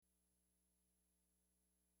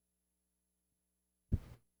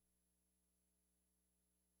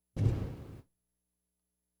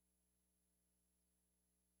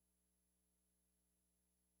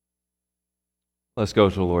Let's go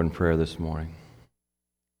to the Lord in prayer this morning.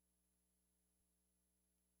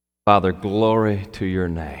 Father, glory to your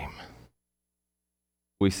name.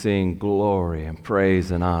 We sing glory and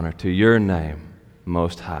praise and honor to your name,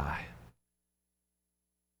 Most High.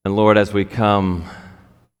 And Lord, as we come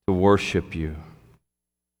to worship you,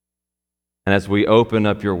 and as we open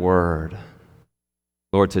up your word,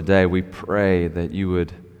 Lord, today we pray that you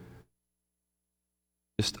would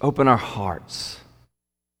just open our hearts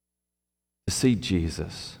to see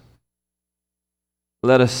Jesus.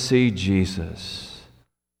 Let us see Jesus.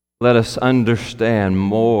 Let us understand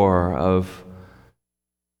more of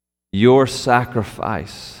your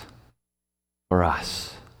sacrifice for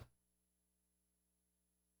us.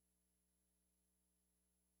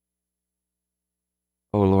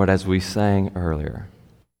 Oh Lord, as we sang earlier,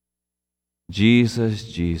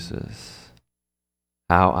 Jesus, Jesus,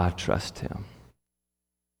 how I trust him.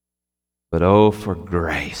 But oh, for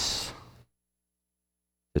grace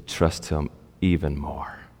to trust him even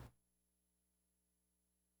more.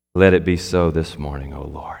 Let it be so this morning, O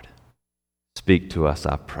Lord. Speak to us,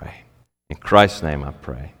 I pray. In Christ's name I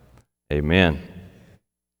pray. Amen.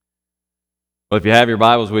 Well, if you have your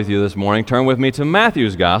Bibles with you this morning, turn with me to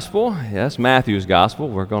Matthew's Gospel. Yes, Matthew's Gospel.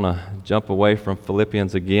 We're going to jump away from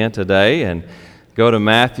Philippians again today and go to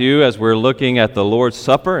Matthew as we're looking at the Lord's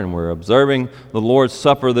Supper, and we're observing the Lord's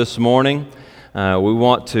Supper this morning. We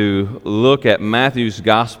want to look at Matthew's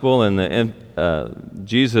Gospel and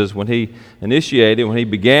Jesus when he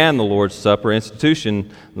began the Lord's Supper,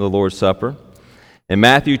 institution of the Lord's Supper. In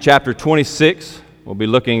Matthew chapter 26, we'll be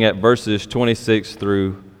looking at verses 26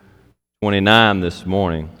 through 29 this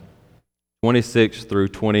morning. 26 through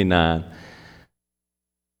 29.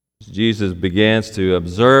 Jesus begins to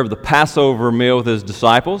observe the Passover meal with his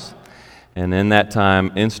disciples, and in that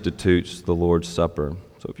time institutes the Lord's Supper.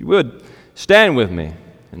 So if you would, stand with me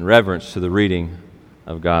in reverence to the reading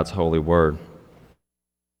of God's holy word.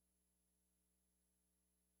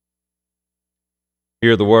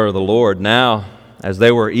 Hear the word of the Lord. Now, as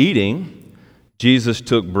they were eating, Jesus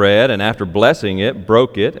took bread, and after blessing it,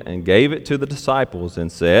 broke it, and gave it to the disciples,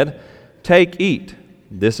 and said, "Take, eat,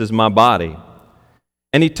 this is my body."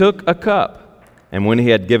 And he took a cup, and when he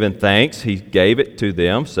had given thanks, he gave it to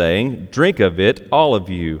them, saying, "Drink of it, all of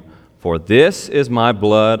you, for this is my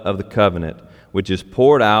blood of the covenant, which is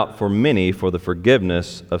poured out for many for the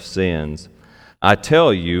forgiveness of sins. I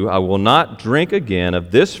tell you, I will not drink again of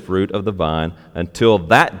this fruit of the vine until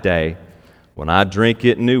that day when I drink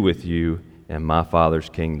it new with you in my Father's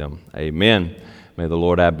kingdom." Amen. May the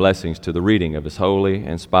Lord add blessings to the reading of his holy,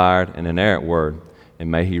 inspired, and inerrant word, and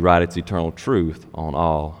may he write its eternal truth on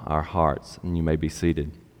all our hearts. And you may be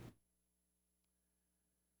seated.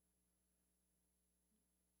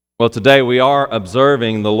 Well, today we are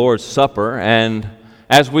observing the Lord's Supper, and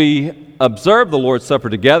as we observe the Lord's Supper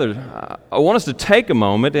together, I want us to take a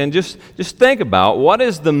moment and just think about what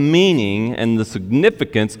is the meaning and the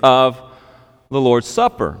significance of the Lord's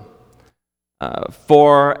Supper.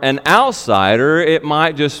 For an outsider, it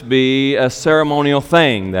might just be a ceremonial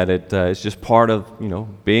thing, that it's just part of,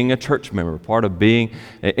 being a church member, part of being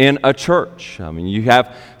in a church. I mean, you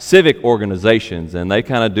have civic organizations, and they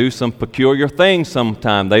kind of do some peculiar things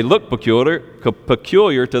sometimes. They look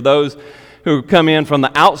peculiar to those who come in from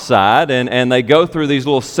the outside, and they go through these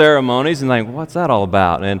little ceremonies and think, what's that all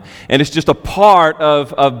about? And it's just a part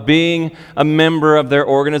of being a member of their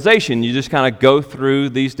organization. You just kind of go through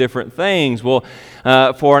these different things. Well,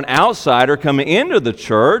 for an outsider coming into the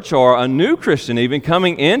church, or a new Christian even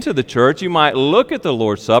coming into the church, you might look at the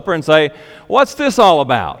Lord's Supper and say, what's this all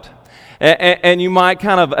about? And you might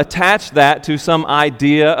kind of attach that to some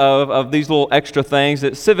idea of these little extra things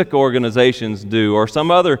that civic organizations do, or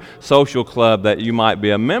some other social club that you might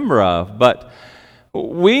be a member of. But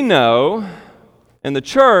we know in the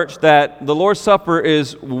church that the Lord's Supper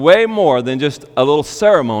is way more than just a little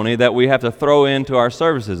ceremony that we have to throw into our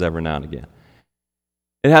services every now and again.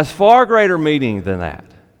 It has far greater meaning than that.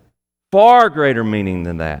 Far greater meaning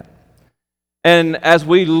than that. And as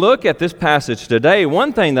we look at this passage today,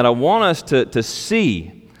 one thing that I want us to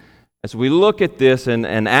see as we look at this and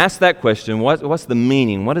ask that question, what's the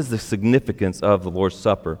meaning, what is the significance of the Lord's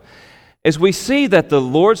Supper, is we see that the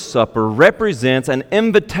Lord's Supper represents an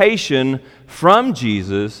invitation from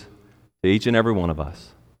Jesus to each and every one of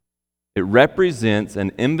us. It represents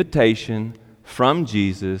an invitation from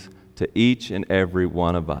Jesus to each and every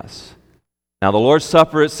one of us. Now, the Lord's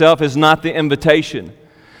Supper itself is not the invitation,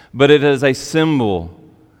 but it is a symbol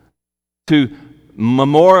to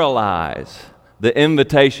memorialize the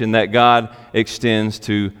invitation that God extends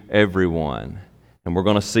to everyone. And we're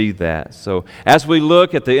going to see that. So as we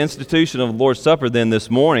look at the institution of the Lord's Supper then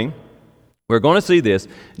this morning, we're going to see this.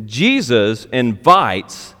 Jesus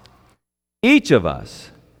invites each of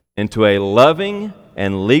us into a loving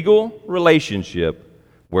and legal relationship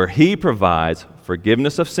where He provides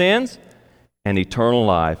forgiveness of sins and eternal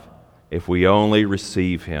life if we only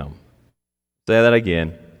receive Him. Say that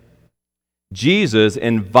again. Jesus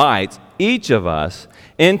invites each of us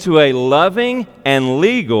into a loving and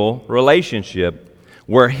legal relationship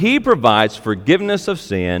where He provides forgiveness of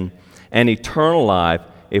sin and eternal life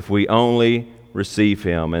if we only receive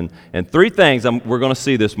Him. And three things we're going to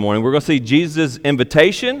see this morning. We're going to see Jesus'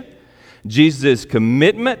 invitation, Jesus'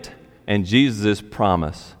 commitment, and Jesus'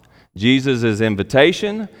 promise. Jesus'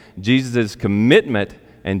 invitation, Jesus' commitment,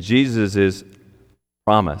 and Jesus'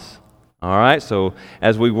 promise. All right, so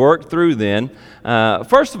as we work through then,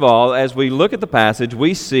 first of all, as we look at the passage,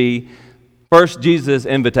 we see first Jesus'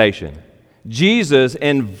 invitation. Jesus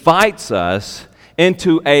invites us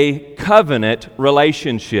into a covenant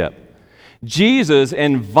relationship. Jesus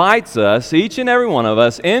invites us, each and every one of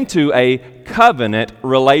us, into a covenant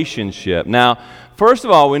relationship. Now, first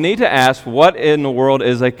of all, we need to ask what in the world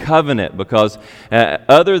is a covenant, because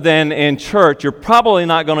other than in church, you're probably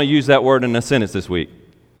not going to use that word in a sentence this week.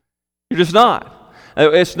 You're just not.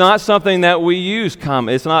 It's not something that we use.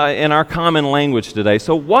 It's not in our common language today.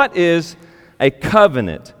 So what is a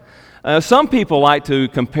covenant? Some people like to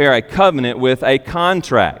compare a covenant with a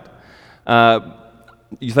contract.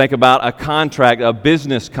 You think about a contract, a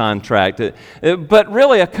business contract. But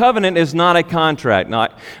really, a covenant is not a contract.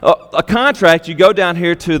 A contract, you go down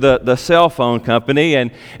here to the cell phone company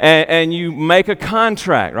and you make a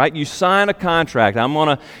contract, right? You sign a contract.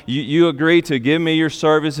 You agree to give me your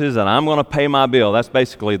services and I'm going to pay my bill. That's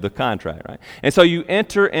basically the contract, right? And so you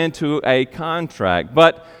enter into a contract.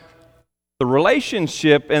 But the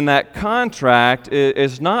relationship in that contract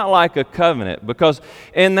is not like a covenant, because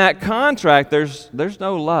in that contract there's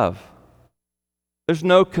no love. There's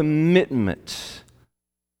no commitment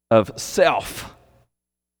of self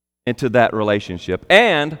into that relationship.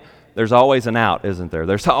 And there's always an out, isn't there?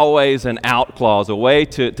 There's always an out clause, a way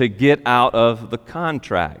to get out of the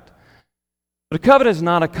contract. But a covenant is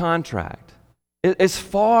not a contract. It's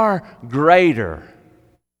far greater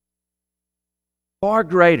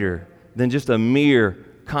than just a mere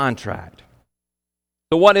contract.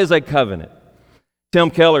 So what is a covenant?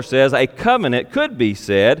 Tim Keller says a covenant could be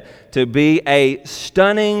said to be a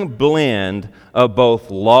stunning blend of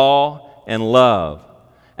both law and love.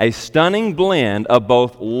 A stunning blend of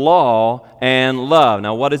both law and love.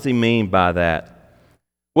 Now, what does he mean by that?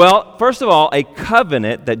 Well, first of all, a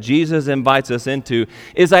covenant that Jesus invites us into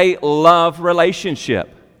is a love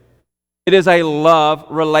relationship. It is a love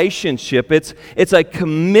relationship. It's a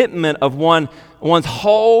commitment of one's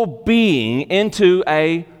whole being into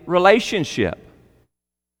a relationship.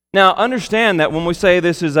 Now, understand that when we say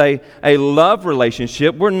this is a love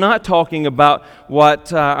relationship, we're not talking about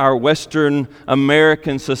what our Western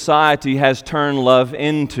American society has turned love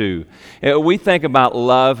into. We think about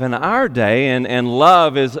love in our day, and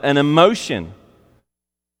love is an emotion.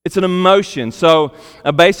 It's an emotion. So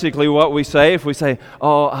basically what we say, if we say,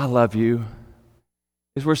 "Oh, I love you,"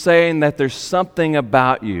 is we're saying that there's something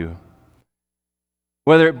about you,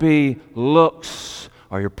 whether it be looks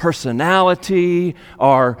or your personality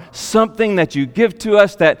or something that you give to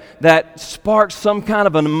us that sparks some kind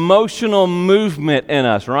of an emotional movement in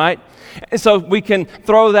us, right? And so we can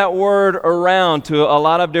throw that word around to a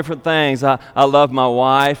lot of different things. I love my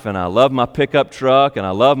wife, and I love my pickup truck, and I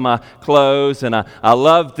love my clothes, and I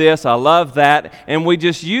love this, I love that, and we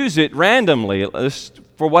just use it randomly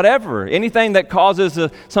for whatever. Anything that causes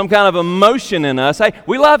some kind of emotion in us, hey,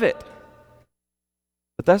 we love it.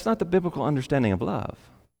 But that's not the biblical understanding of love.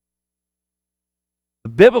 The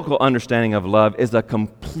biblical understanding of love is a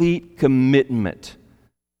complete commitment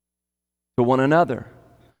to one another.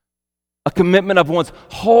 A commitment of one's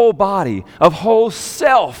whole body, of whole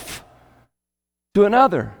self to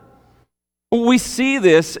another. We see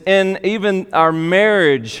this in even our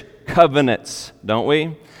marriage covenants, don't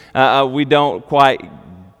we? We don't quite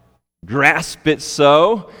grasp it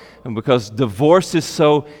so, because divorce is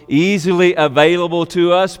so easily available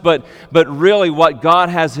to us, but really what God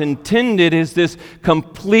has intended is this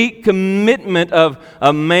complete commitment of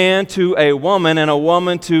a man to a woman and a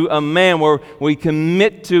woman to a man, where we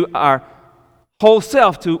commit to our whole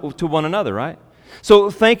self to one another, right? So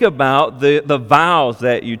think about the vows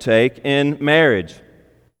that you take in marriage.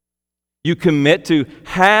 You commit to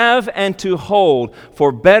have and to hold,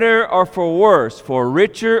 for better or for worse, for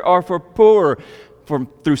richer or for poorer,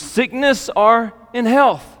 through sickness or in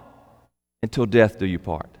health, until death do you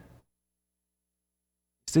part.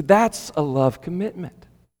 See, that's a love commitment.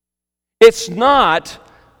 It's not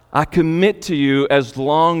I commit to you as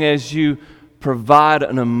long as you provide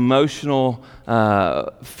an emotional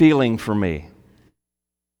feeling for me.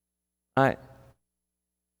 Right?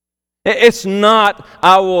 It's not,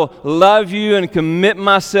 I will love you and commit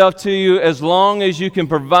myself to you as long as you can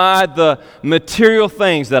provide the material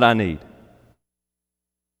things that I need.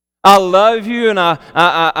 I love you and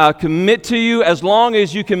I commit to you as long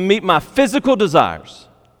as you can meet my physical desires.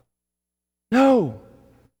 No.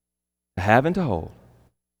 To have and to hold,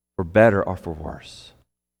 for better or for worse,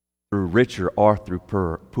 through richer or through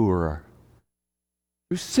poorer,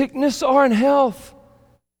 through sickness or in health,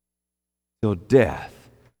 till death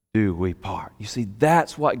do we part. You see,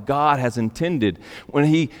 that's what God has intended when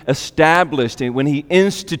He established and when He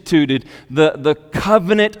instituted the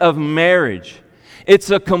covenant of marriage. It's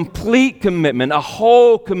a complete commitment, a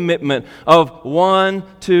whole commitment of one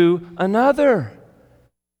to another.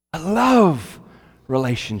 A love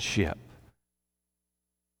relationship.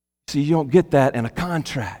 See, you don't get that in a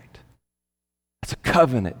contract. It's a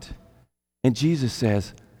covenant. And Jesus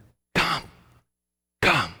says, come,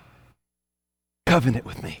 covenant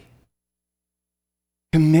with me.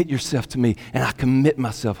 Commit yourself to me, and I commit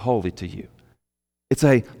myself wholly to you. It's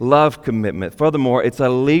a love commitment. Furthermore, it's a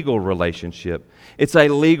legal relationship. It's a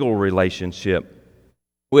legal relationship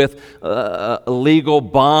with legal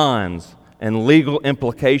bonds and legal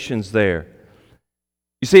implications there.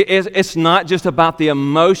 You see, it's not just about the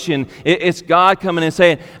emotion. It's God coming and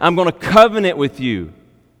saying, I'm going to covenant with you.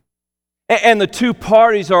 And the two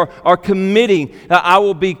parties are committing that I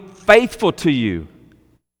will be faithful to you.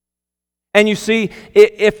 And you see,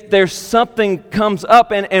 if there's something comes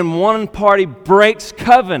up and one party breaks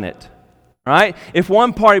covenant, right? If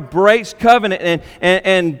one party breaks covenant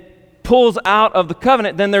and pulls out of the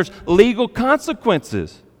covenant, then there's legal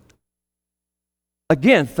consequences.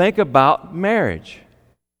 Again, think about marriage.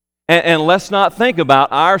 And let's not think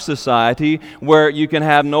about our society where you can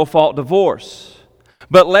have no-fault divorce.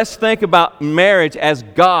 But let's think about marriage as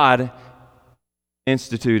God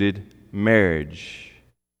instituted marriage.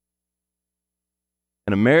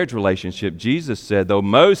 In a marriage relationship, Jesus said, though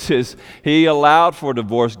Moses, he allowed for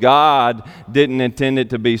divorce, God didn't intend it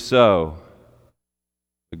to be so.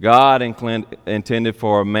 God intended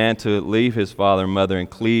for a man to leave his father and mother and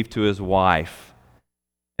cleave to his wife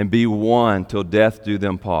and be one till death do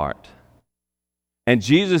them part. And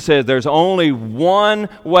Jesus says there's only one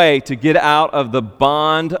way to get out of the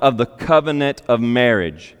bond of the covenant of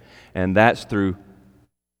marriage, and that's through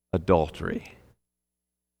adultery.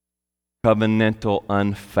 Covenantal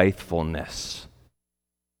unfaithfulness.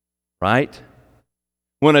 Right?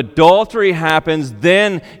 When adultery happens,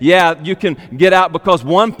 then, you can get out because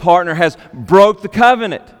one partner has broke the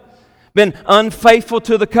covenant, been unfaithful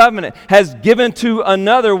to the covenant, has given to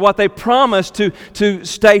another what they promised to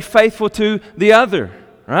stay faithful to the other.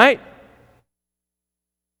 Right?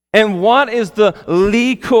 And what is the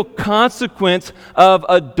legal consequence of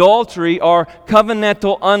adultery or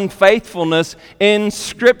covenantal unfaithfulness in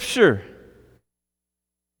Scripture?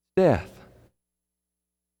 Death.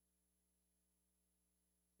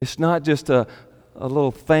 It's not just a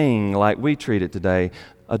little thing like we treat it today.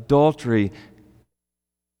 Adultery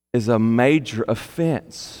is a major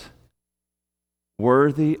offense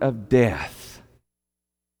worthy of death.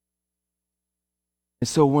 And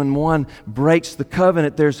so when one breaks the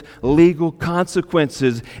covenant, there's legal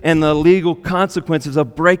consequences, and the legal consequences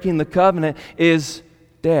of breaking the covenant is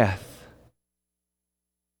death.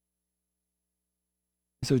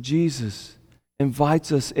 So Jesus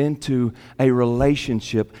invites us into a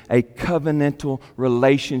relationship, a covenantal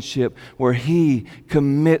relationship where He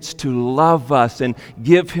commits to love us and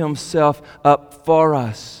give Himself up for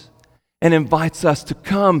us, and invites us to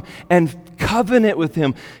come and covenant with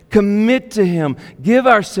Him, commit to Him, give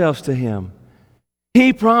ourselves to Him.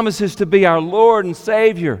 He promises to be our Lord and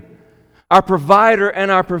Savior, our provider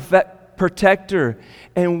and our protector,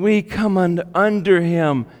 and we come under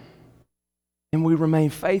Him and we remain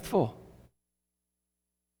faithful.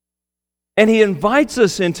 And He invites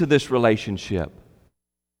us into this relationship.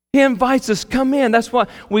 He invites us, come in. That's what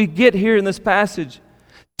we get here in this passage.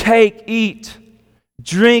 Take, eat,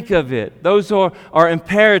 drink of it. Those are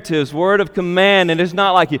imperatives, word of command. And it's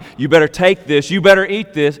not like you better take this, you better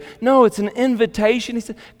eat this. No, it's an invitation. He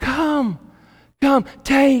said, come,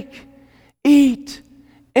 take, eat,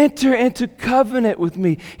 enter into covenant with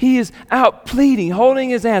me. He is out pleading, holding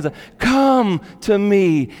His hands up. Come to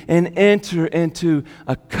me and enter into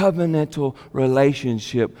a covenantal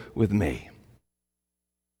relationship with me.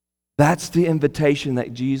 That's the invitation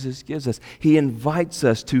that Jesus gives us. He invites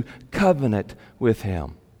us to covenant with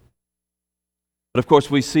Him. But of course,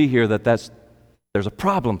 we see here that there's a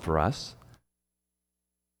problem for us.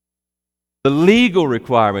 The legal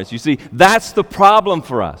requirements. You see, that's the problem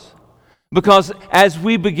for us. Because as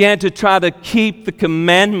we begin to try to keep the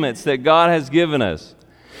commandments that God has given us,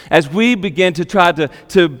 as we begin to try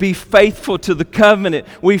to be faithful to the covenant,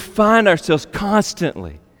 we find ourselves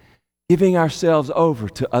constantly giving ourselves over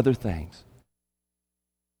to other things.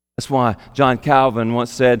 That's why John Calvin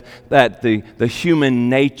once said that the human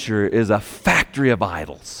nature is a factory of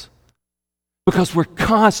idols. Because we're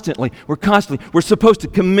supposed to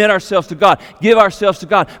commit ourselves to God, give ourselves to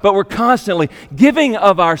God, but we're constantly giving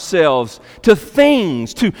of ourselves to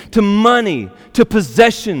things, to money, to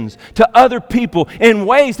possessions, to other people in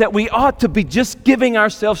ways that we ought to be just giving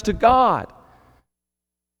ourselves to God.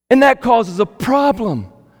 And that causes a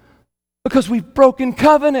problem because we've broken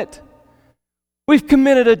covenant. We've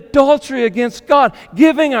committed adultery against God,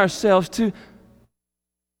 giving ourselves to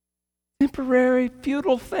temporary,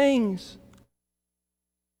 futile things.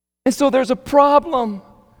 And so there's a problem.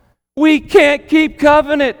 We can't keep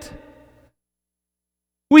covenant.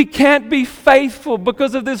 We can't be faithful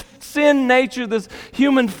because of this sin nature, this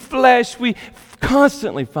human flesh. We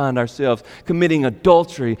constantly find ourselves committing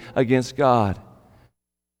adultery against God,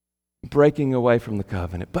 breaking away from the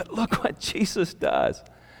covenant. But look what Jesus does.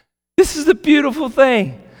 This is the beautiful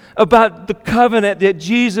thing about the covenant that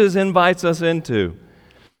Jesus invites us into.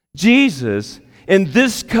 Jesus, in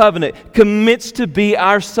this covenant, commits to be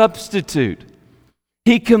our substitute.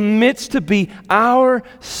 He commits to be our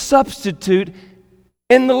substitute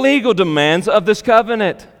in the legal demands of this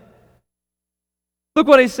covenant. Look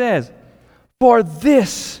what he says. For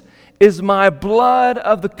this is my blood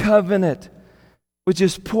of the covenant, which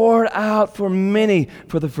is poured out for many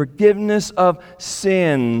for the forgiveness of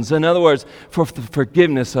sins. In other words, for the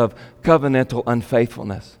forgiveness of covenantal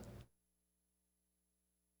unfaithfulness.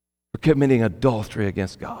 For committing adultery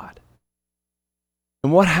against God.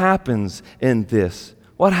 And what happens in this?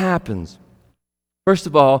 What happens? First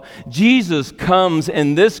of all, Jesus comes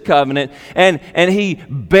in this covenant and he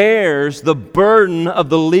bears the burden of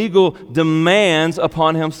the legal demands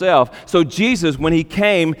upon himself. So Jesus, when he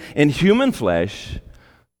came in human flesh,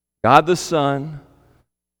 God the Son,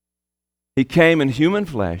 he came in human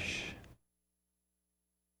flesh.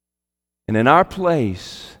 And in our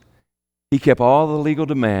place, he kept all the legal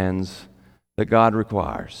demands that God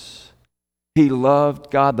requires. He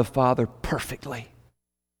loved God the Father perfectly.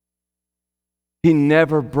 He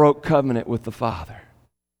never broke covenant with the Father.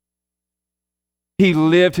 He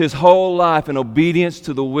lived his whole life in obedience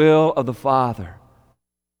to the will of the Father.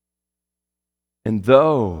 And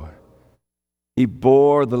though he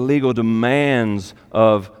bore the legal demands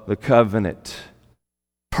of the covenant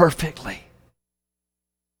perfectly,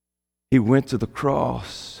 he went to the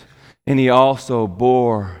cross and he also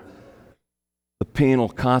bore the penal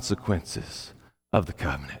consequences of the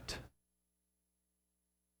covenant.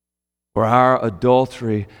 For our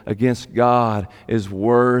adultery against God is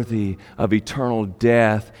worthy of eternal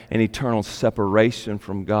death and eternal separation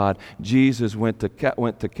from God. Jesus went to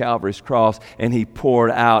Calvary's cross and he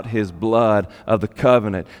poured out his blood of the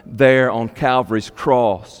covenant there on Calvary's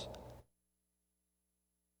cross,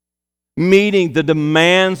 meeting the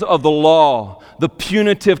demands of the law, the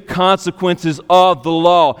punitive consequences of the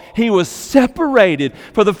law. He was separated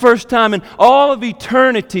for the first time in all of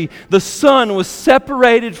eternity. The Son was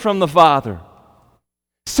separated from the Father,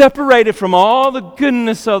 separated from all the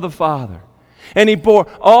goodness of the Father. And he bore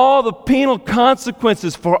all the penal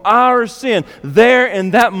consequences for our sin there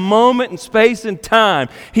in that moment in space and time.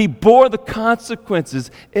 He bore the consequences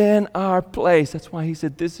in our place. That's why he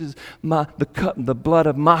said, this is the blood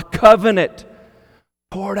of my covenant,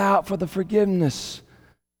 poured out for the forgiveness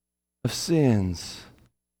of sins.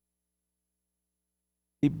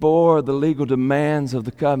 He bore the legal demands of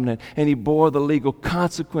the covenant, and he bore the legal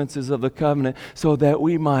consequences of the covenant so that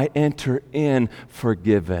we might enter in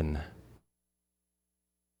forgiven.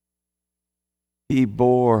 He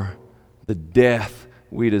bore the death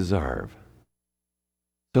we deserve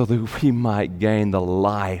so that we might gain the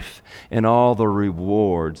life and all the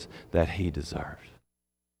rewards that he deserves.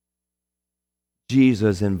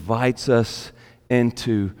 Jesus invites us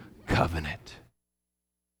into covenant,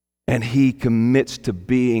 and he commits to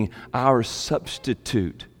being our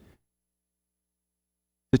substitute,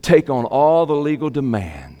 to take on all the legal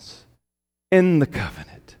demands in the covenant.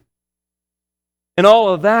 And all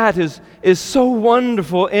of that is so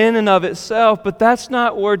wonderful in and of itself, but that's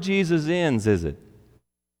not where Jesus ends, is it?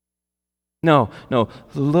 No.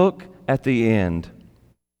 Look at the end.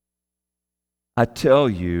 I tell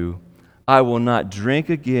you, I will not drink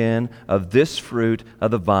again of this fruit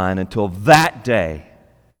of the vine until that day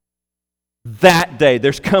that day.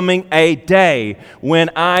 There's coming a day when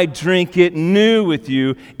I drink it new with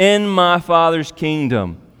you in my Father's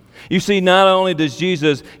kingdom. You see, not only does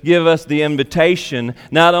Jesus give us the invitation,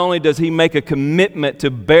 not only does he make a commitment to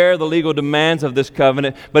bear the legal demands of this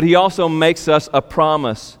covenant, but he also makes us a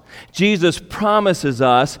promise. Jesus promises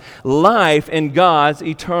us life in God's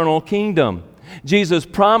eternal kingdom. Jesus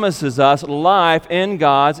promises us life in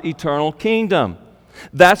God's eternal kingdom.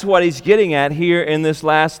 That's what he's getting at here in this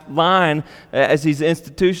last line as he's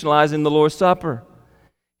institutionalizing the Lord's Supper.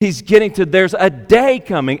 He's getting to there's a day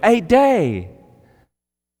coming, a day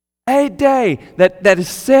that is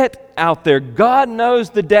set out there. God knows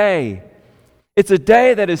the day. It's a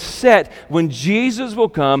day that is set when Jesus will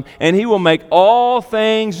come and he will make all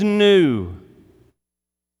things new.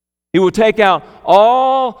 He will take out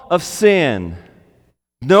all of sin.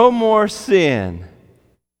 No more sin.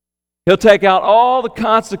 He'll take out all the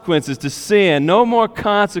consequences to sin. No more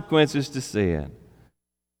consequences to sin.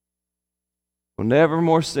 We'll never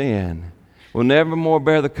more sin. We'll never more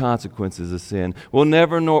bear the consequences of sin. We'll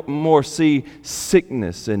never more see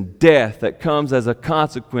sickness and death that comes as a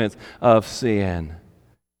consequence of sin.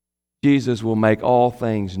 Jesus will make all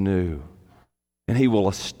things new, and he will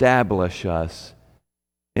establish us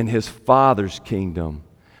in his Father's kingdom,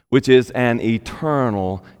 which is an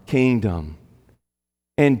eternal kingdom.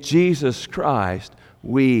 In Jesus Christ,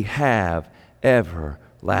 we have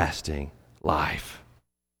everlasting life.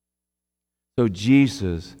 So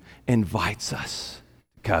Jesus invites us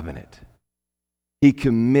to covenant. He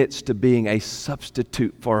commits to being a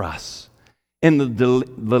substitute for us in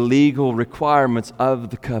the legal requirements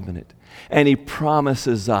of the covenant. And he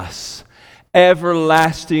promises us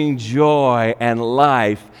everlasting joy and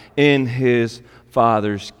life in his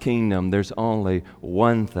Father's kingdom. There's only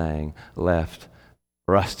one thing left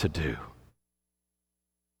for us to do,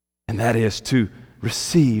 and that is to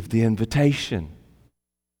receive the invitation.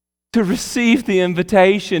 To receive the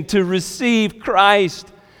invitation, to receive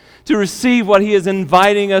Christ, to receive what he is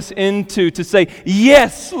inviting us into, to say,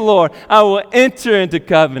 yes, Lord, I will enter into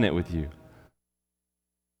covenant with you.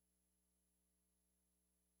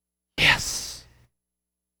 Yes.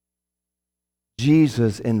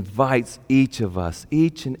 Jesus invites each of us,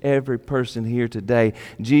 each and every person here today.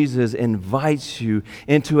 Jesus invites you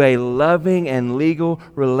into a loving and legal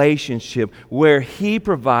relationship where he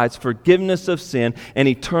provides forgiveness of sin and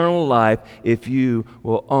eternal life if you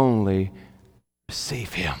will only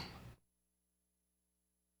receive him.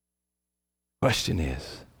 Question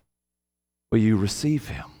is, will you receive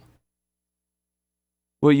him?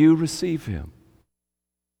 Will you receive him?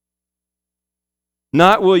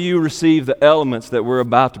 Not will you receive the elements that we're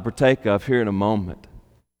about to partake of here in a moment.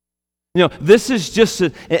 You know, this is just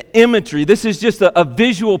an imagery. This is just a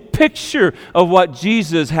visual picture of what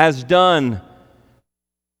Jesus has done.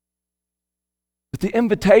 But the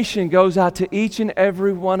invitation goes out to each and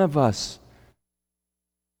every one of us.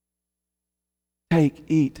 Take,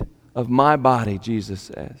 eat of my body, Jesus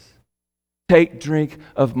says. Take, drink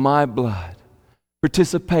of my blood.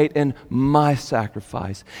 Participate in my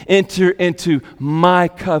sacrifice. Enter into my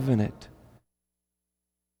covenant.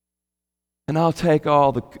 And I'll take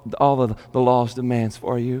all of the law's demands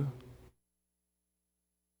for you.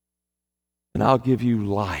 And I'll give you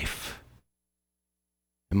life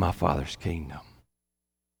in my Father's kingdom.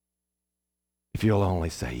 If you'll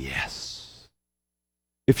only say yes.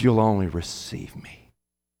 If you'll only receive me.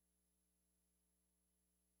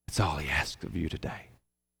 That's all he asks of you today.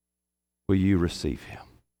 Will you receive him?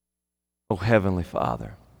 Oh, Heavenly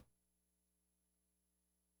Father.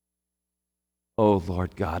 Oh,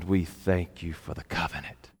 Lord God, we thank you for the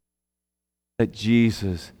covenant that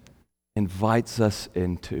Jesus invites us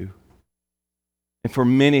into. And for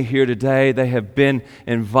many here today, they have been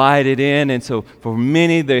invited in. And so for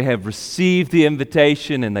many, they have received the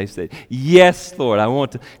invitation and they said, yes, Lord, I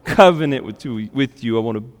want to covenant with you. I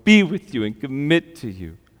want to be with you and commit to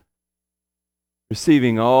you.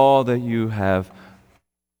 Receiving all that you have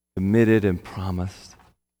committed and promised.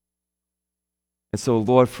 And so,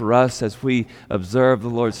 Lord, for us as we observe the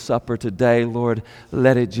Lord's Supper today, Lord,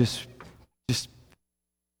 let it just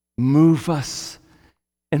move us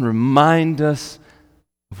and remind us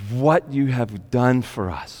of what you have done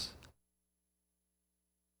for us.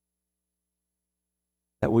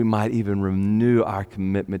 That we might even renew our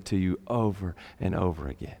commitment to you over and over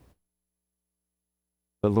again.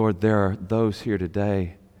 But Lord, there are those here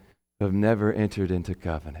today who have never entered into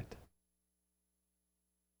covenant.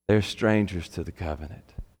 They're strangers to the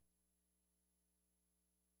covenant.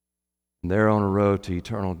 And they're on a road to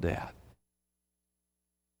eternal death.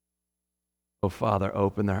 Oh, Father,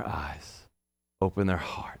 open their eyes. Open their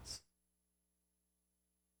hearts.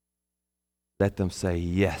 let them say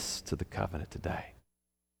yes to the covenant today.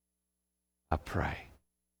 I pray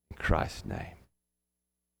in Christ's name.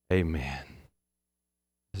 Amen.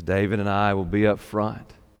 As David and I will be up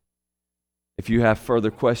front. If you have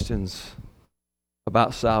further questions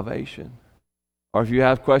about salvation, or if you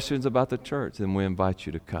have questions about the church, then we invite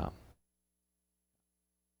you to come.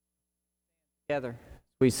 Together,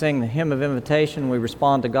 we sing the hymn of invitation. We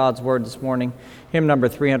respond to God's word this morning. Hymn number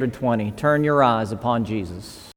 320, Turn Your Eyes Upon Jesus.